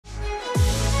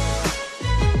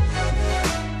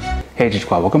Hey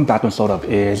Joakim, welcome back to an episode of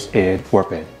Is It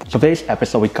Worth It? So today's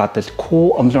episode we got this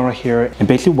cool Ottoman right here, and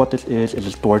basically what this is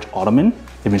a storage Ottoman.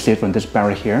 You can see it from this band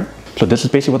right here. So this is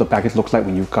basically what the package looks like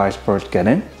when you guys first get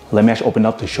in. Let me actually open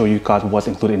up to show you guys what's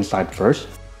included inside first.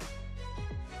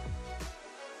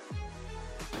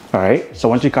 Alright, so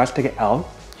once you guys take it out,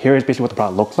 here is basically what the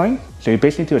product looks like. So you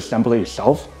basically need to assemble it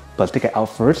yourself, but let's take it out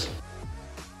first.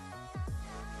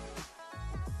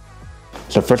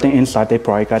 So first thing inside, they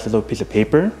provide you guys a little piece of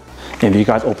paper. And if you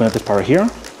guys open up this part right here,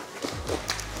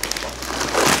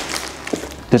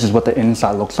 this is what the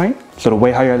inside looks like. So the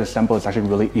way how you guys assemble is actually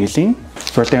really easy.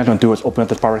 First thing I'm going to do is open up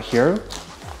this part right here.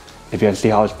 If you can see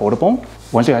how it's foldable.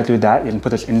 Once you guys do that, you can put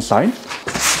this inside.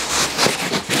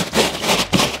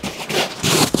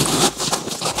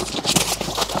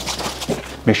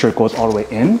 Make sure it goes all the way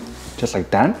in, just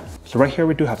like that. So right here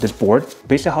we do have this board.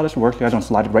 Basically how this works, you guys want to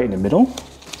slide it right in the middle.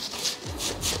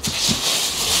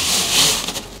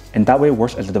 And that way it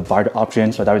works as a divider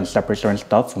option, so that way it separates certain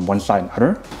stuff from one side and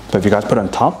other. But if you guys put it on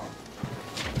top,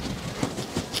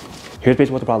 here's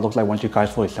basically what the product looks like once you guys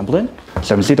fully assemble it.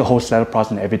 So you can see the whole setup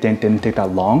process and everything didn't take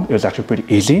that long. It was actually pretty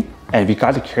easy. And if you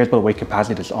guys are curious about the weight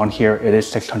capacity that's on here, it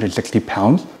is 660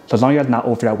 pounds. So as long as you're not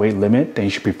over that weight limit, then you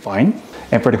should be fine.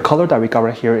 And for the color that we got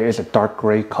right here is a dark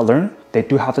gray color. They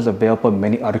do have this available in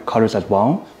many other colors as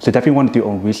well. So definitely want to do your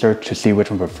own research to see which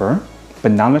one you prefer.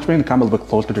 But now let's bring the camera a little bit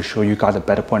closer to show you guys a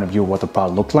better point of view of what the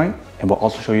product looks like. And we'll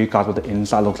also show you guys what the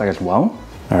inside looks like as well.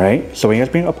 Alright, so when you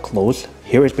guys bring it up close,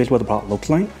 here is basically what the product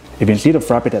looks like. If you can see the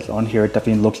fabric that's on here, it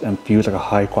definitely looks and feels like a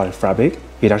high quality fabric.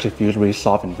 It actually feels really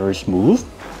soft and very smooth.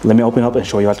 Let me open up and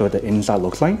show you guys what the inside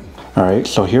looks like. Alright,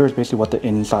 so here is basically what the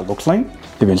inside looks like.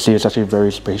 You can see it's actually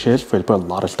very spacious for you to put a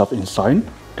lot of stuff inside.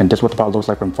 And this is what the product looks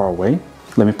like from far away.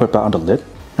 Let me put it back on the lid.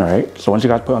 Alright, so once you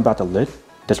guys put on back the lid,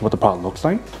 this is what the product looks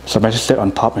like. So I'm going to sit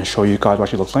on top and show you guys what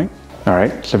she looks like.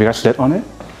 Alright, so if you guys sit on it,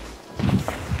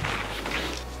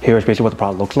 here is basically what the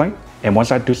product looks like. And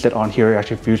once I do sit on here, it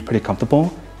actually feels pretty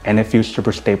comfortable and it feels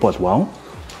super stable as well.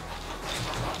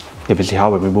 If you see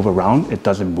how when we move around, it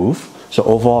doesn't move. So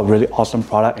overall, really awesome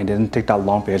product, and it didn't take that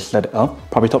long for you to set it up.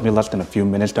 Probably took me less than a few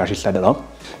minutes to actually set it up.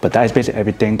 But that is basically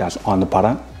everything that's on the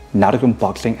product. Now to do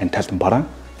unboxing and test the product.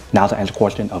 Now to answer the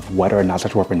question of whether or not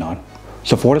it's worth it or not.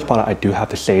 So for this product, I do have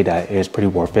to say that it is pretty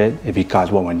worth it if you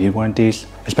guys want or need one of these.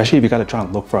 Especially if you guys are trying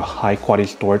to look for a high quality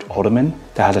storage Ottoman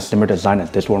that has a similar design as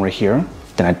this one right here,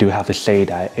 then I do have to say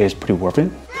that it is pretty worth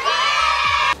it.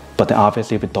 But then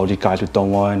obviously if it's those you guys who don't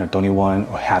want or don't need one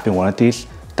or having one of these,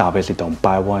 then obviously don't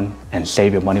buy one and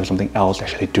save your money for something else that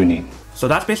you actually do need. So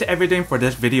that's basically everything for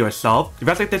this video itself. If you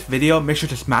guys like this video, make sure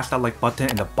to smash that like button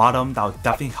in the bottom. That will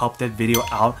definitely help this video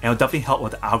out, and it will definitely help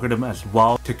with the algorithm as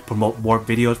well to promote more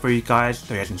videos for you guys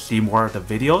so you guys can see more of the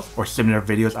videos or similar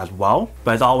videos as well.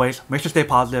 But as always, make sure to stay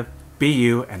positive, be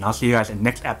you, and I'll see you guys in the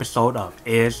next episode of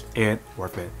Is It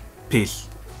Worth It? Peace.